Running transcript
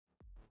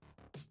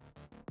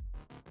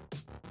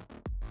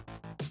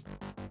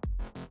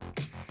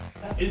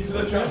Into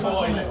the trap,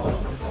 boys.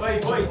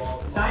 Wait, boys.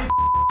 Same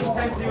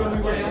intensity when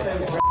we went out there.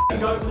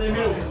 Go for the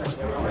middle.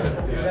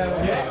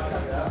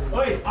 Yeah.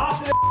 Wait,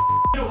 after the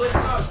middle, let's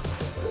go.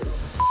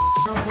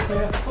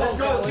 Let's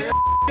go. Let's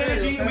get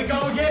energy and we go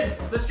again.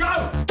 Let's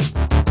go.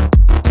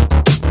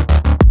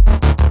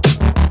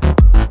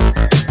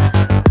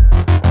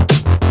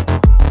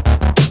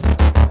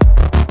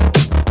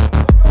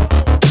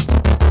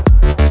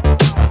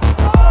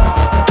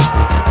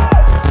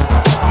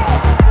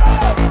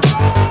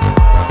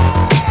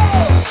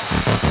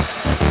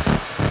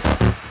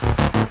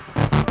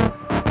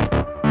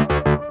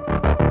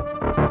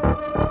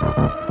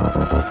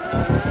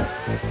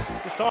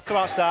 Talk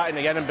about starting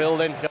again and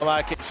building. You know,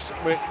 like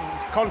we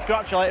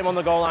congratulate him on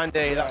the goal line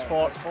day. That's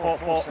four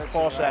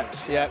sets.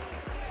 Yeah,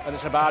 and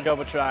it's a bad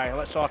over try.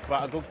 Let's talk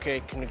about a good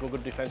kick and a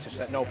good defensive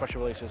set. No pressure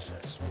releases.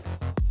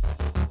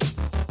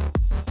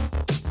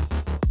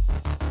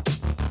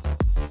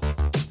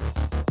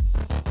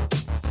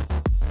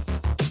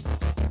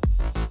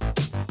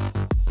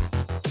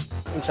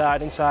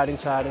 Inside.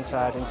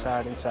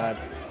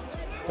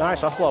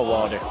 Nice offload,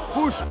 Wardy.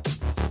 Push.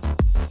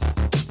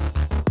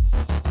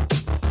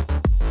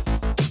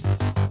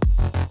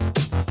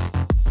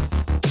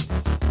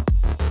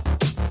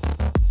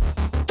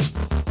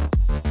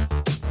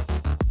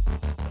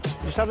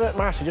 Just have it,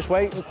 Marcy, just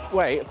wait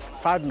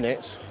 5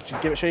 minutes,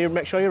 just give it,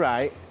 make sure you're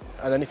right,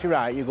 and then if you're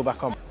right, you go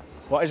back on.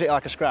 What is it,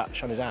 like a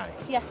scratch on his eye?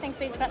 Yeah, I think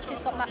he's scratched, he's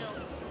got that.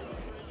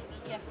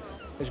 Yeah.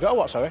 He's got a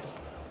what, sorry?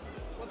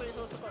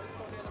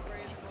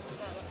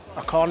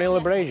 A corneal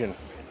abrasion?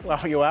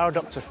 Well, you are,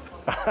 doctor.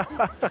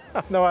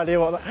 I've no idea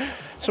what that...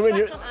 Something in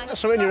your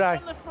eye.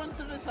 On the front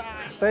of his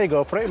eye. There you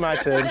go, put it in my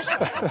terms.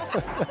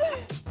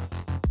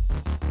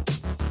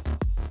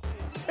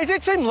 Is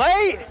it him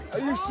late? Are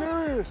you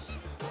serious?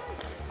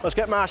 Let's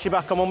get Marcy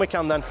back on when we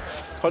can then.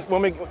 But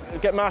when we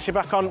get Marcy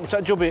back on, we'll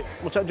take Jubby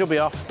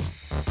off.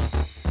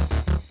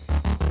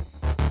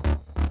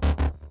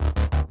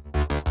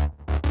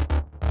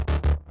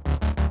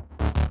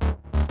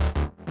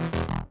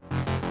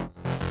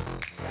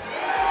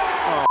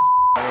 Oh,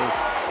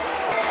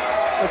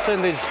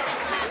 listen, there's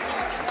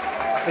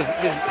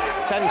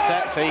 10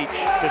 sets each.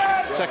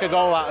 Just take a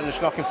goal out and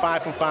just knocking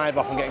 5 from 5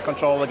 off and getting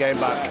control of the game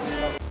back.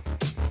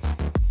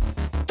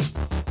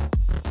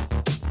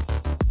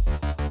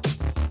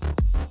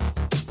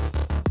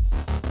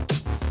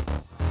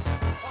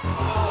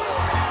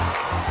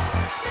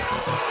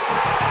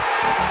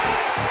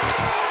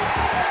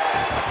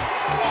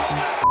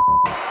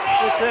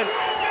 Listen,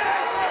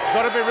 you've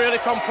got to be really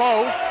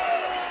composed.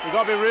 You've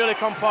got to be really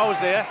composed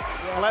here.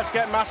 Yeah. And let's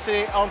get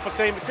Massey on for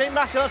team. Team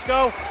Massey, let's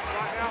go.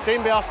 Right,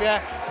 team be off,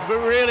 yeah. But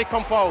really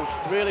composed,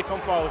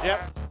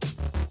 yeah.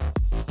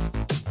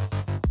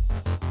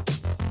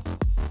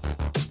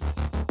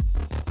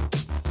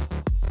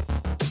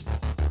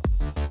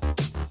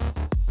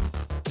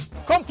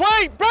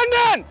 Complete,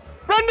 Brendan!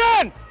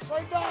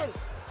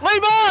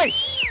 Levi!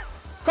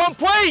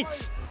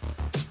 Complete!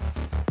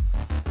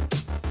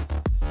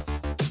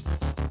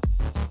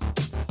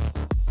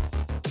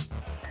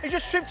 He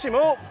just tripped him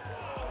up.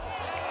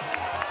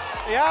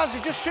 He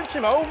just tripped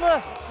him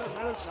over.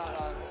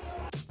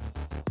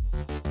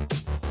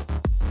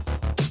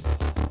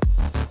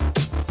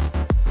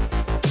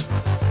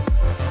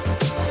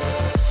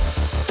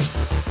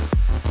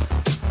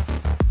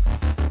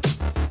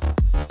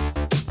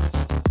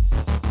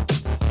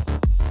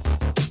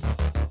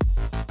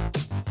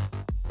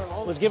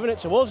 He's giving it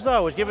to us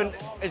though, he's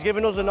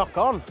giving us a knock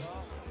on.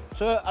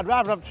 So I'd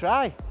rather have a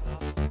try.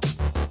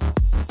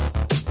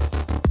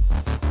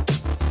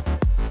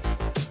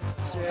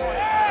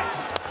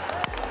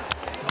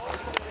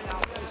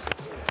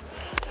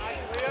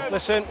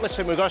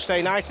 Listen, we've got to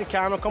stay nice and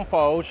calm and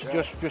composed,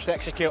 just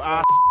execute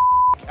our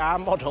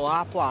model,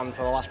 our plan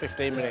for the last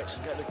 15 minutes.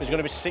 There's going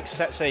to be 6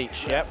 sets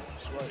each, yep.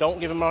 Don't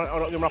give them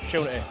an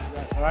opportunity,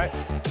 all right?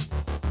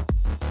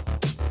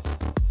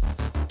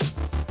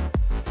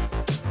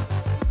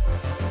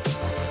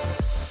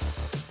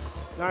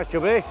 Nice,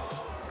 Jubby.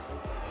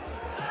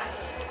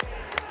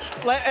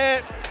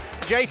 Let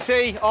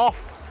JT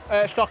off,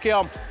 Stocky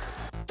on.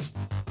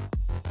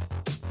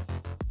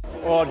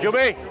 Oh,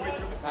 Jubby.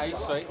 He's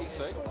sweet.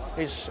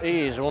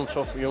 He is one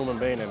tough human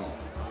being, him.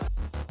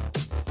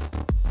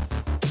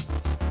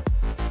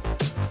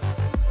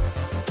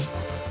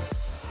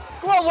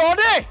 Come on,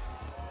 Lordy!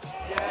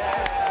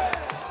 Yeah.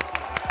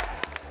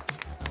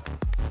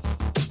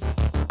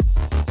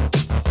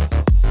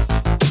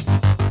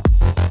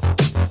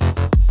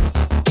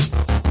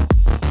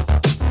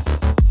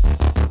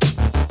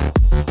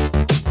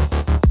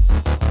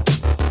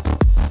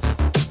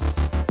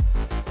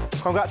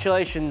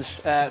 Congratulations,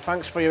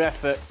 thanks for your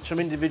effort. Some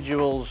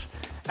individuals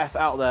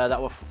out there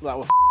that were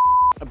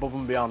above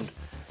and beyond.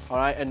 All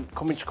right, and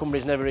coming to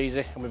Cumbria is never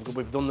easy, and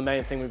we've done the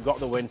main thing, we've got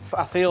the win.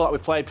 I feel like we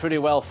played pretty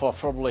well for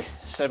probably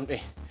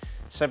 70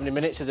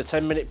 minutes. It's a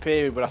 10-minute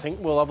period, but I think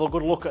we'll have a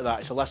good look at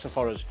that. It's a lesson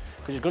for us,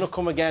 because it's going to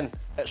come again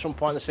at some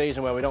point in the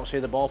season where we don't see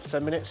the ball for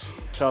 10 minutes.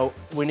 So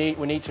we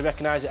need to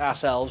recognise it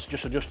ourselves,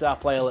 just adjust our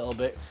play a little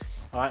bit,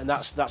 All right, and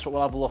that's what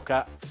we'll have a look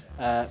at.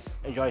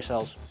 Enjoy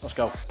yourselves. Let's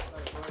go.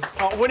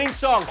 Oh, winning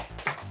song.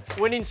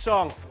 Winning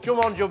song. Come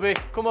on, Jubby.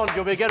 Come on,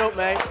 Jubby. Get up,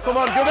 mate. Come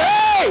on,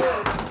 Jubby!